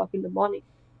 5 o'clock in the morning.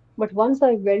 But once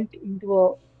I went into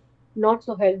a not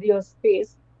so healthier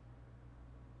space,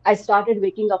 I started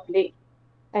waking up late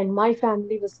and my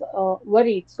family was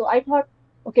worried. So I thought,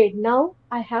 okay, now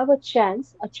I have a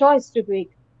chance, a choice to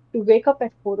wake up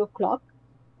at 4 o'clock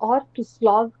or to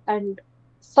slog and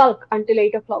sulk until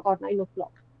 8 o'clock or 9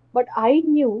 o'clock. But I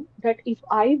knew that if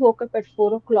I woke up at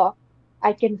 4 o'clock,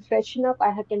 I can freshen up,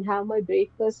 I can have my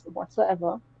breakfast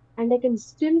whatsoever, and I can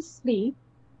still sleep.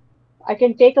 I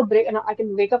can take a break and I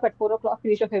can wake up at 4 o'clock,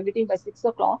 finish off everything by 6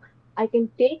 o'clock. I can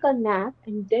take a nap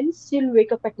and then still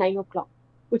wake up at 9 o'clock,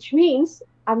 which means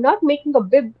I'm not making a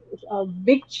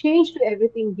big change to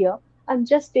everything here. I'm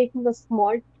just taking a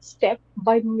small step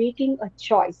by making a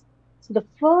choice. So the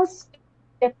first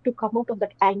step to come out of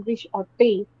that anguish or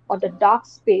pain or the dark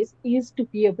space is to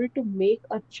be able to make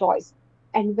a choice.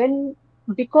 And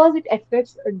because it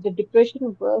affects the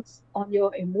depression works on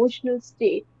your emotional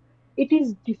state, it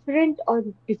is different or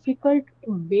difficult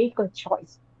to make a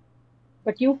choice.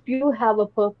 But if you have a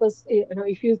purpose,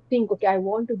 if you think, okay, I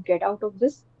want to get out of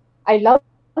this, I love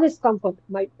this comfort.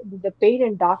 The pain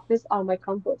and darkness are my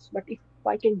comforts. But if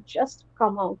I can just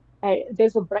come out,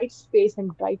 there's a bright space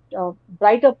and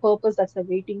brighter purpose that's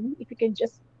awaiting me. If you can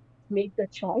just make the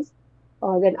choice,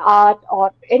 then art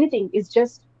or anything is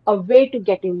just a way to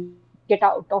get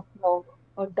out of your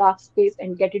dark space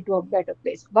and get into a better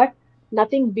place. But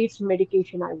nothing beats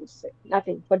medication, I would say.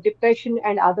 Nothing. For depression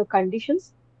and other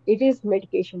conditions, it is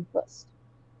medication first.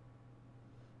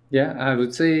 Yeah, I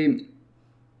would say,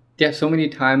 yeah, so many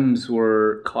times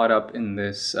we're caught up in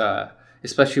this,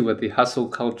 especially with the hustle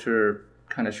culture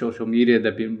kind of social media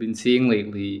that we've been seeing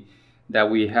lately, that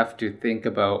we have to think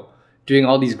about doing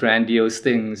all these grandiose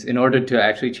things in order to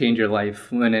actually change your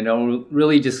life, when it all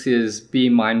really just is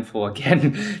being mindful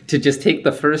again to just take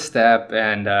the first step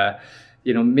and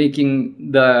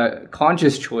making the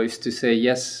conscious choice to say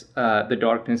yes, the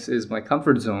darkness is my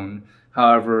comfort zone.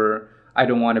 However, I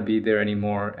don't want to be there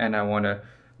anymore, and I want to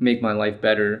make my life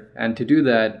better. And to do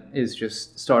that is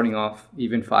just starting off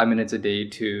even 5 minutes a day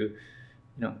to,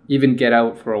 even get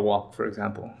out for a walk, for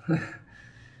example.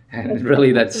 And Yes,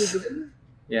 really, that's, absolutely.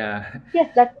 yeah.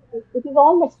 Yes, that it is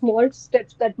all the small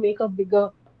steps that make a bigger,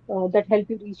 that help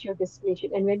you reach your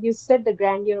destination. And when you said the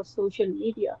grandeur of social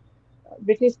media,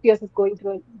 Britney Spears is going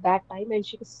through a bad time, and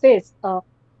she says,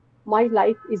 "My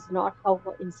life is not how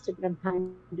her Instagram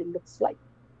handle looks like."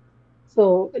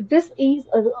 So this is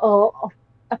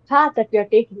a path that we are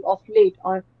taking of late.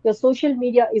 Or your social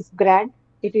media is grand,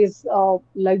 it is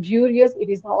luxurious, it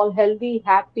is all healthy,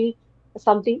 happy,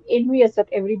 something envious that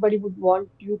everybody would want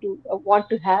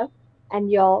to have, and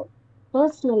your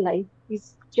personal life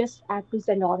is just apples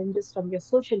and oranges from your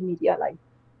social media life.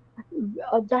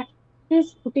 That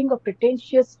is putting a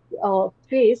pretentious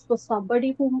face for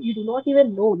somebody whom you do not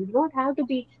even know. You do not have to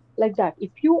be like that.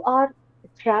 If you are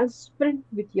transparent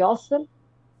with yourself,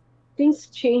 things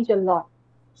change a lot.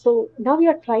 So now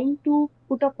you're trying to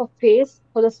put up a face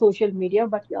for the social media,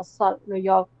 but you're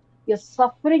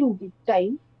suffering big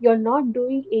time. You're not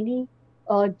doing any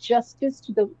justice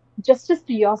to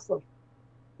yourself.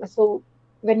 So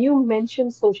when you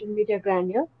mention social media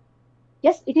grandeur,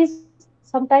 yes, it is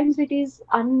sometimes it is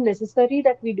unnecessary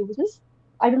that we do this.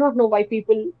 I do not know why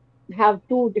people have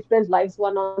two different lives,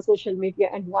 one on social media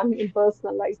and one in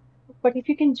personal lives. But if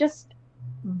you can just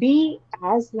be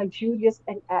as luxurious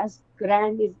and as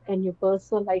grand as in your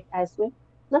personal life as well,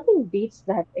 nothing beats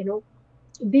that.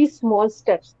 These small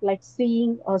steps, like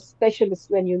seeing a specialist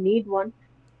when you need one,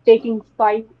 taking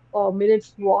 5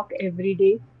 minutes walk every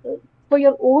day, for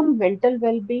your own mental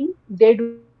well-being, they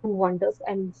do wonders.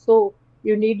 And so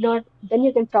you need not, then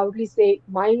you can proudly say,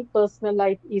 my personal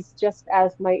life is just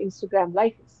as my Instagram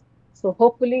life is. So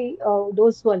hopefully,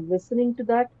 those who are listening to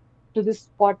this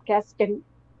podcast can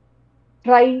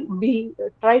try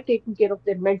taking care of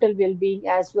their mental well-being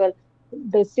as well,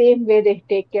 the same way they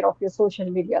take care of your social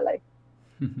media life.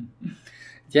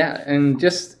 Yeah, and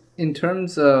just in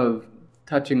terms of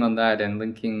touching on that and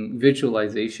linking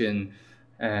visualization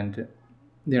and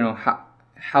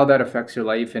how that affects your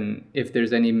life, and if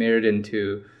there's any merit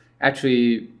into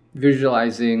actually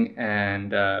visualizing,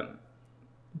 and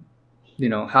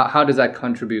how does that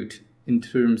contribute in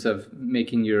terms of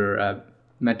making your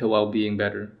mental well-being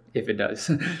better, if it does.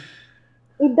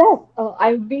 It does.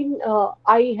 I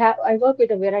work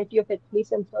with a variety of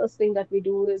athletes, and first thing that we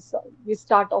do is we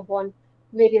start off on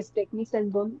various techniques,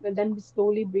 and then we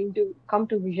slowly come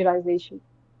to visualization.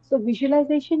 So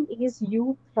visualization is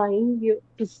you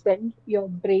to send your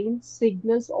brain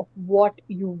signals of what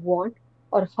you want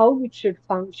or how it should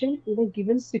function in a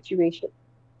given situation.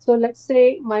 So let's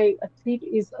say my athlete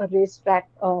is a racetrack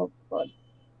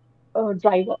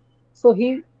driver. So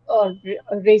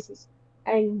races.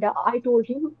 And I told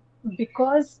him,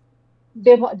 because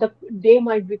the day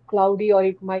might be cloudy, or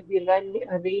it might be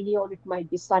rainy, or it might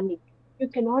be sunny. You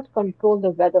cannot control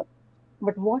the weather.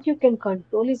 But what you can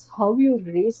control is how you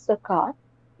race the car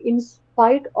in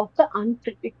spite of the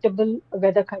unpredictable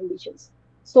weather conditions.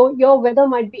 So your weather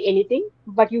might be anything,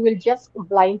 but you will just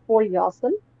blindfold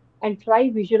yourself and try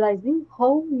visualizing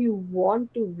how you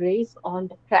want to race on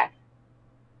the track.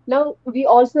 Now we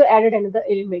also added another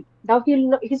element. Now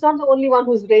he's not the only one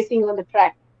who's racing on the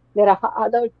track. There are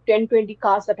other 10, 20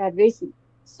 cars that are racing.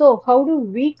 So how do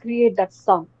we create that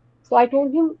sound? So I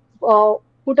told him,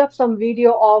 put up some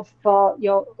video of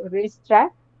your race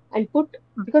track, and put,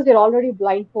 because you're already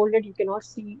blindfolded, you cannot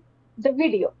see the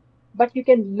video, but you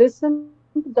can listen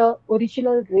to the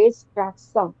original race track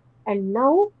sound. And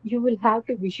now you will have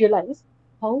to visualize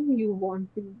how you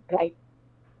want to drive,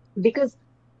 because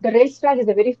the racetrack is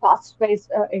a very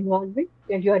fast-paced environment,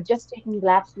 and you are just taking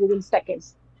laps within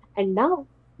seconds. And now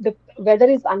the weather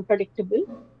is unpredictable,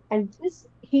 and this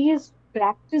he is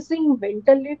practicing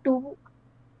mentally to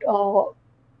uh,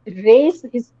 race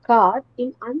his car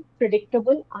in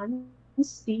unpredictable,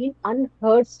 unseen,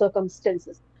 unheard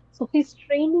circumstances. So he's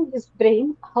training his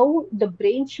brain how the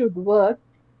brain should work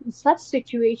in such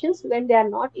situations when they are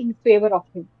not in favor of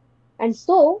him. And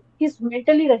so he's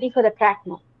mentally ready for the track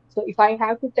now. So if I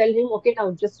have to tell him, okay,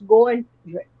 now just go and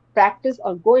practice,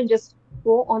 or go and just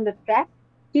go on the track,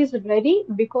 he's ready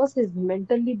because he's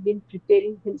mentally been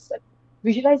preparing himself.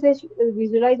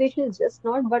 Visualization is just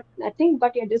not but nothing,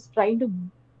 but you're just trying to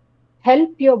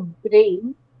help your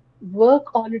brain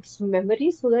work on its memory,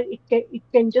 so that it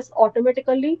can just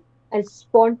automatically and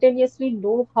spontaneously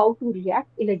know how to react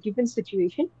in a given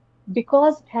situation,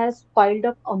 because it has piled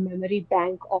up a memory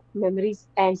bank of memories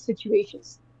and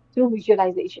situations through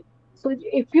visualization. So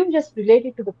if you just relate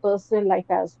it to the personal life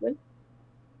as well,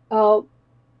 uh,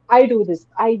 I do this.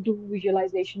 I do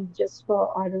visualization just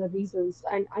for other reasons,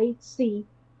 and I see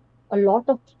a lot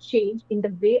of change in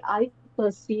the way I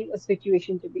perceive a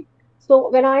situation to be. So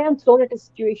when I am thrown at a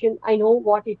situation, I know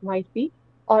what it might be,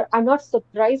 or I'm not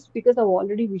surprised because I've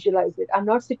already visualized it. I'm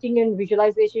not sitting in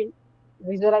visualizing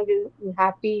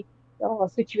happy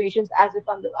situations as if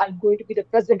I'm going to be the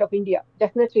president of India.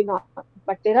 Definitely not.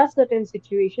 But there are certain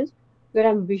situations where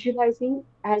I'm visualizing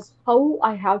as how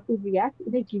I have to react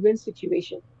in a given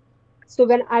situation. So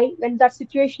when that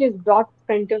situation is brought in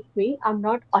front of me, I'm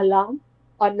not alarmed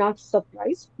or not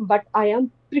surprised, but I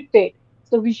am prepared.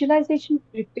 So visualization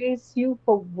prepares you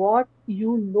for what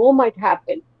you know might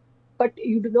happen, but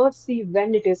you do not see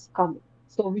when it is coming.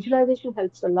 So visualization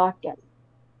helps a lot, Gary.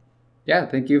 Yeah,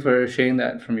 thank you for sharing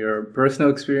that from your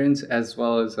personal experience as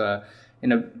well as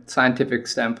in a scientific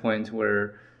standpoint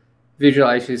where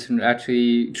visualization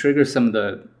actually triggers some of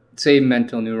the same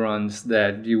mental neurons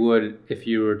that you would if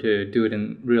you were to do it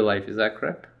in real life. Is that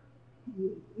correct?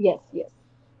 Yes, yes.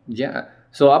 Yeah.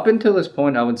 So up until this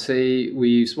point, I would say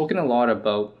we've spoken a lot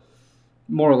about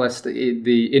more or less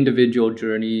the individual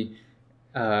journey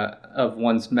of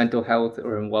one's mental health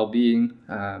or well-being,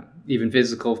 even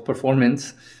physical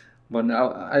performance. But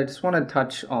now I just want to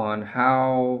touch on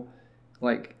how,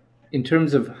 like, in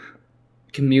terms of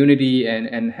community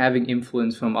and having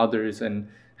influence from others and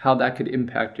how that could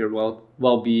impact your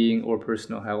well-being or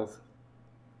personal health.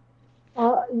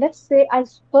 Let's say I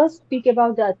first speak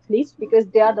about the athletes, because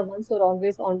they are the ones who are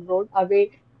always on road,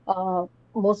 away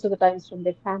most of the times from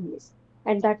their families.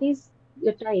 And that is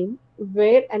the time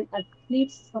where an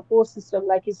athlete's support system,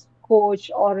 like his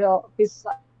coach or his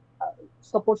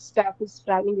support staff who's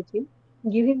traveling with him,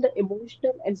 give him the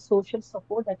emotional and social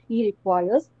support that he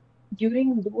requires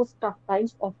during those tough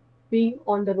times of being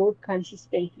on the road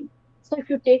consistently. So if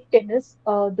you take tennis,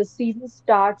 the season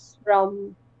starts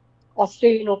from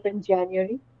Australian Open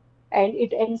January, and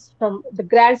it ends from the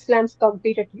Grand Slams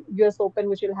complete at US Open,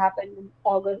 which will happen in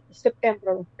August,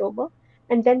 September, or October,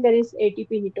 and then there is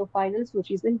ATP Nitto Finals,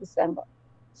 which is in December.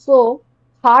 So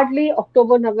hardly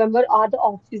October, November are the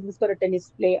off seasons for a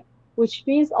tennis player, which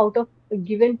means out of a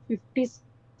given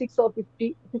 56 or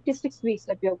 56 weeks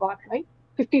that we have got, right?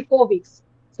 54 weeks.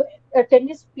 So a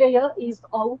tennis player is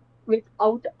out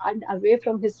and away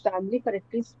from his family for at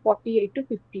least 48 to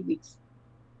 50 weeks.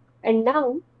 And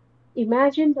now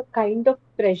imagine the kind of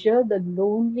pressure, the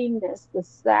loneliness, the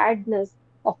sadness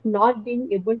of not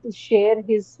being able to share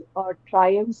his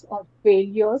triumphs or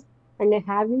failures, and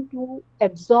having to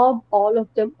absorb all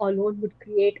of them alone would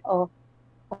create on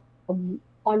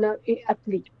a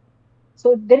athlete.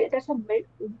 So that's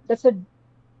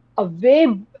a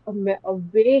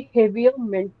way heavier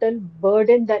mental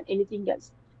burden than anything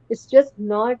else. It's just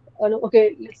not,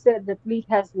 okay, let's say the athlete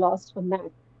has lost a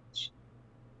match.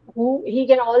 who he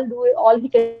can all he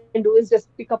can do is just pick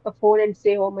up a phone and say, "Oh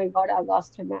my God, I lost a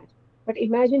match." But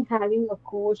imagine having a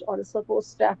coach or a support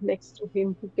staff next to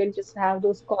him who can just have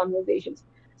those conversations.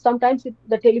 Sometimes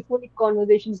the telephonic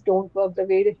conversations don't work the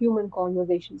way the human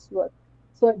conversations work.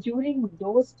 So during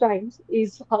those times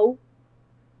is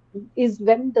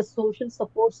when the social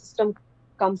support system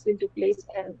comes into place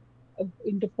and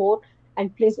into fore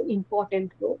and plays an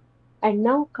important role. And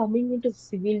now coming into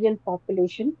civilian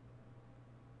population,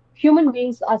 human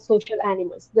beings are social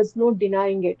animals. There's no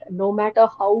denying it. No matter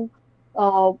how,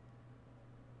 uh,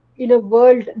 in a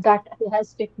world that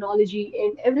has technology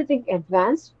and everything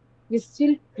advanced, we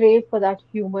still crave for that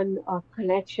human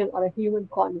connection or a human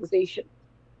conversation.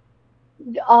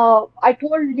 I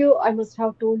told you, I must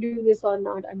have told you this or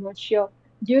not, I'm not sure.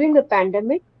 During the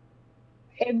pandemic,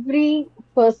 every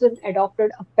person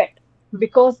adopted a pet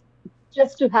because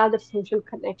just to have that social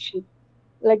connection,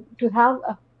 like to have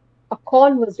a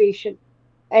conversation.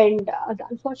 And the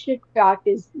unfortunate part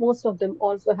is most of them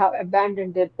also have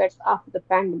abandoned their pets after the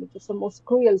pandemic. It's the most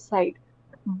cruel side.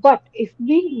 But if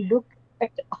we look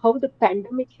at how the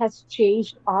pandemic has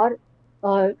changed our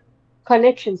uh,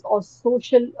 connections or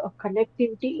social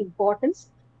connectivity importance,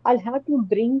 I'll have to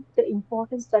bring the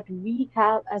importance that we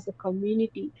have as a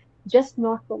community, just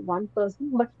not for one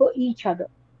person, but for each other.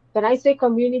 When I say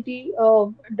community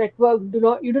network,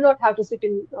 you do not have to sit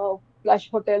in plush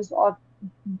hotels or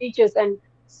beaches and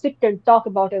sit and talk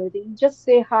about everything. Just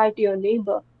say hi to your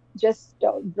neighbor. Just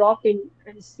drop in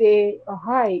and say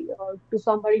hi to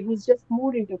somebody who's just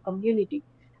moved into a community.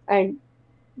 And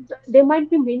there might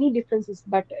be many differences,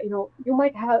 but you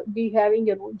might have be having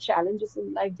your own challenges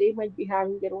in life. They might be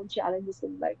having their own challenges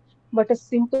in life. But a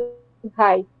simple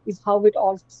hi is how it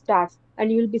all starts,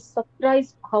 and you'll be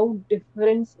surprised how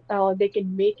difference they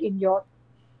can make in your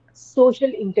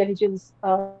social intelligence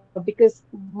because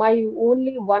my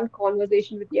only one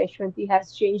conversation with Yashwanti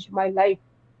has changed my life.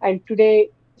 And today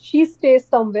she stays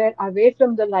somewhere away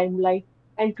from the limelight.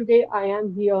 And today I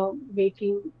am here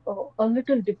making a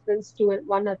little difference to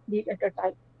one athlete at a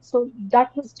time. So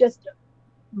that was just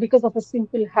because of a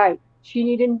simple hi.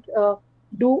 She didn't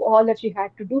do all that she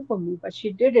had to do for me, but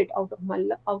she did it out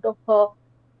of her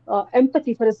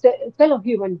empathy for a fellow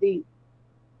human being.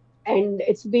 And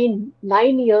it's been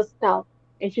 9 years now,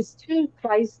 and she still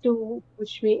tries to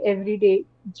push me every day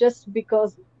just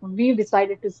because we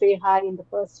decided to say hi in the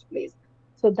first place.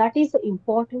 So that is the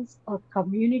importance a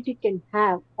community can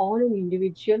have on an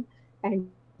individual, and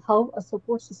how a support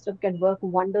system can work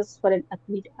wonders for an athlete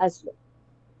as well.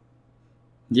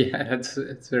 Yeah, that's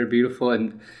it's very beautiful,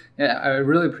 and yeah, I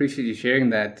really appreciate you sharing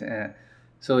that.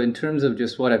 So, in terms of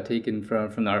just what I've taken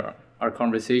from our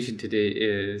conversation today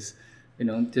is,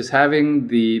 just having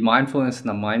the mindfulness and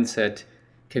the mindset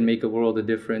can make a world of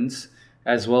difference,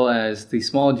 as well as the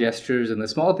small gestures and the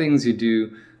small things you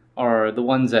do are the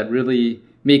ones that really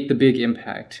make the big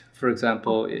impact. For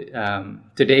example,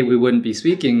 today we wouldn't be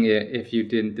speaking if you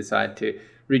didn't decide to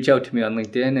reach out to me on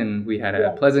LinkedIn, and we had a Yeah.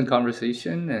 pleasant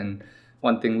conversation, and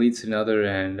one thing leads to another,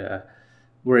 and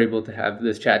we're able to have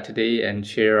this chat today and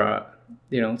share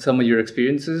some of your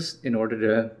experiences in order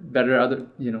to better other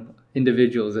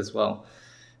individuals as well.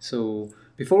 So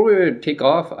before we take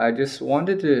off, I just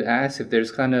wanted to ask if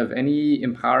there's kind of any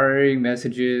empowering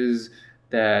messages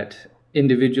that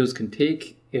individuals can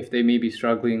take if they may be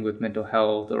struggling with mental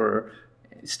health or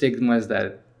stigmas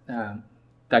um,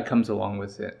 that comes along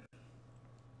with it.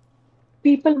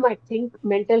 People might think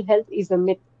mental health is a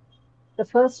myth. The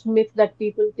first myth that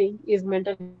people think is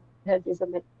mental health is a myth,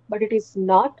 but it is not.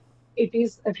 It is a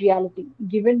reality.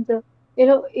 Given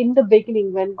in the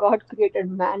beginning when God created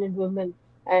man and woman,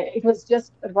 it was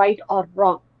just right or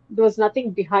wrong. There was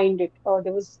nothing behind it, or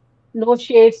there was no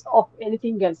shades of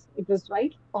anything else. It was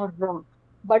right or wrong.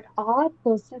 But our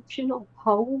perception of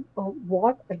how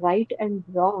what right and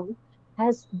wrong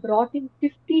has brought in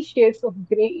 50 shades of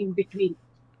gray in between.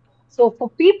 So for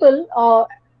people,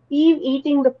 Eve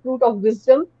eating the fruit of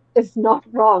wisdom is not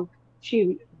wrong.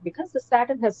 Because the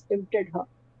Saturn has tempted her.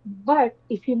 But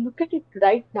if you look at it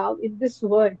right now in this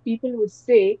world, people would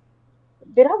say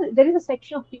there is a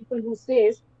section of people who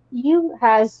says Eve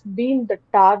has been the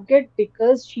target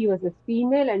because she was a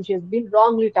female and she has been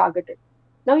wrongly targeted.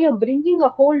 Now you're bringing a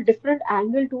whole different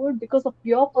angle to it because of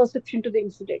your perception to the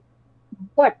incident.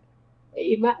 But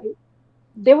ima-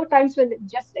 there were times when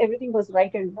just everything was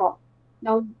right and wrong.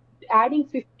 Now, adding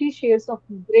 50 shades of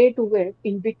gray to it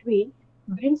in between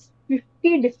brings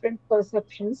 50 different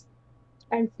perceptions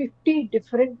and 50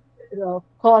 different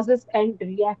causes and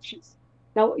reactions.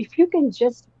 Now, if you can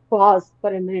just pause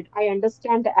for a minute, I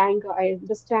understand the anger, I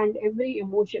understand every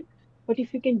emotion, But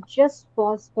if you can just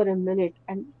pause for a minute,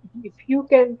 and if you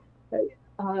can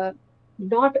uh,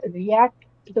 not react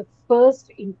to the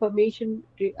first information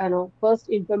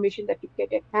that you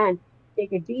get at hand,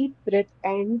 take a deep breath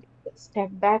and step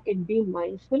back and be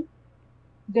mindful.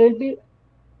 There'll be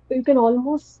You can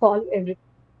almost solve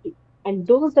everything. And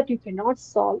those that you cannot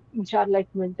solve, which are like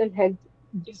mental health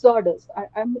disorders,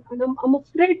 I'm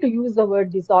afraid to use the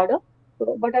word disorder,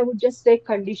 but I would just say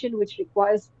condition which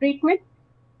requires treatment,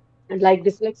 and like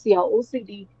dyslexia,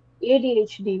 OCD,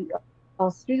 ADHD,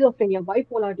 schizophrenia,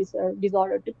 bipolar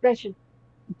disorder, depression.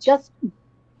 Just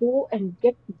go and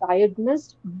get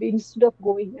diagnosed instead of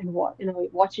going and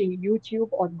watching YouTube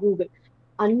or Google.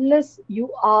 Unless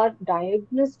you are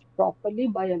diagnosed properly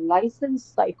by a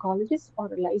licensed psychologist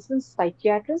or a licensed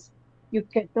psychiatrist, you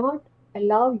cannot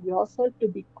allow yourself to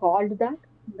be called that,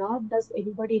 nor does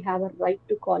anybody have a right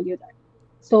to call you that.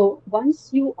 So once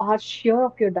you are sure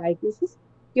of your diagnosis,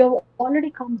 you have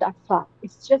already come that far. It's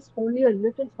just only a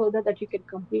little further that you can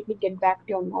completely get back to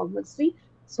your normalcy.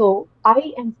 So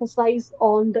I emphasize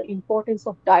on the importance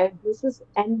of diagnosis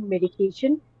and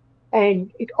medication,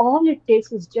 and it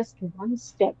takes is just one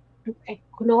step to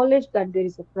acknowledge that there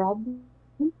is a problem,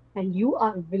 and you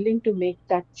are willing to make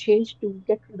that change to get rid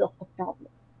of the problem.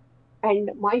 And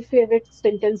my favorite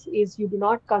sentence is, you do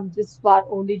not come this far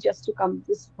only just to come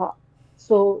this far.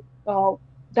 So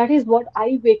that is what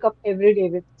I wake up every day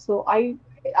with.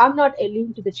 I'm not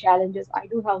alien to the challenges. I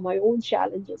do have my own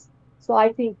challenges. So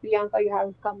I think, Priyanka, you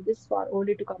haven't come this far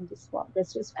only to come this far.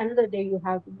 There's just another day you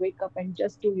have to wake up and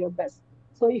just do your best.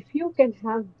 So if you can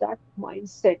have that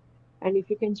mindset, and if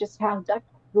you can just have that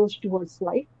approach towards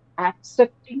life,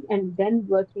 accepting and then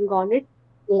working on it,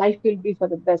 life will be for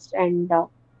the best. And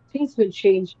things will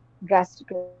change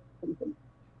drastically for you.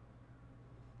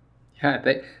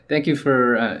 Yeah, thank you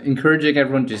for encouraging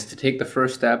everyone just to take the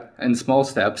first step and small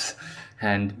steps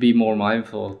and be more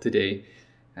mindful today.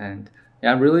 And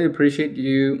yeah, I really appreciate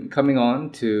you coming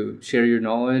on to share your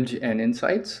knowledge and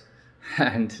insights.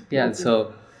 And yeah, Thank you.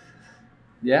 so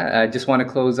yeah, I just want to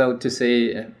close out to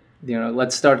say,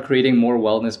 let's start creating more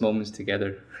wellness moments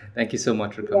together. Thank you so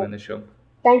much for coming on the Yes. show.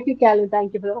 Thank you, Calvin.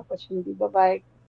 Thank you for the opportunity. Bye bye.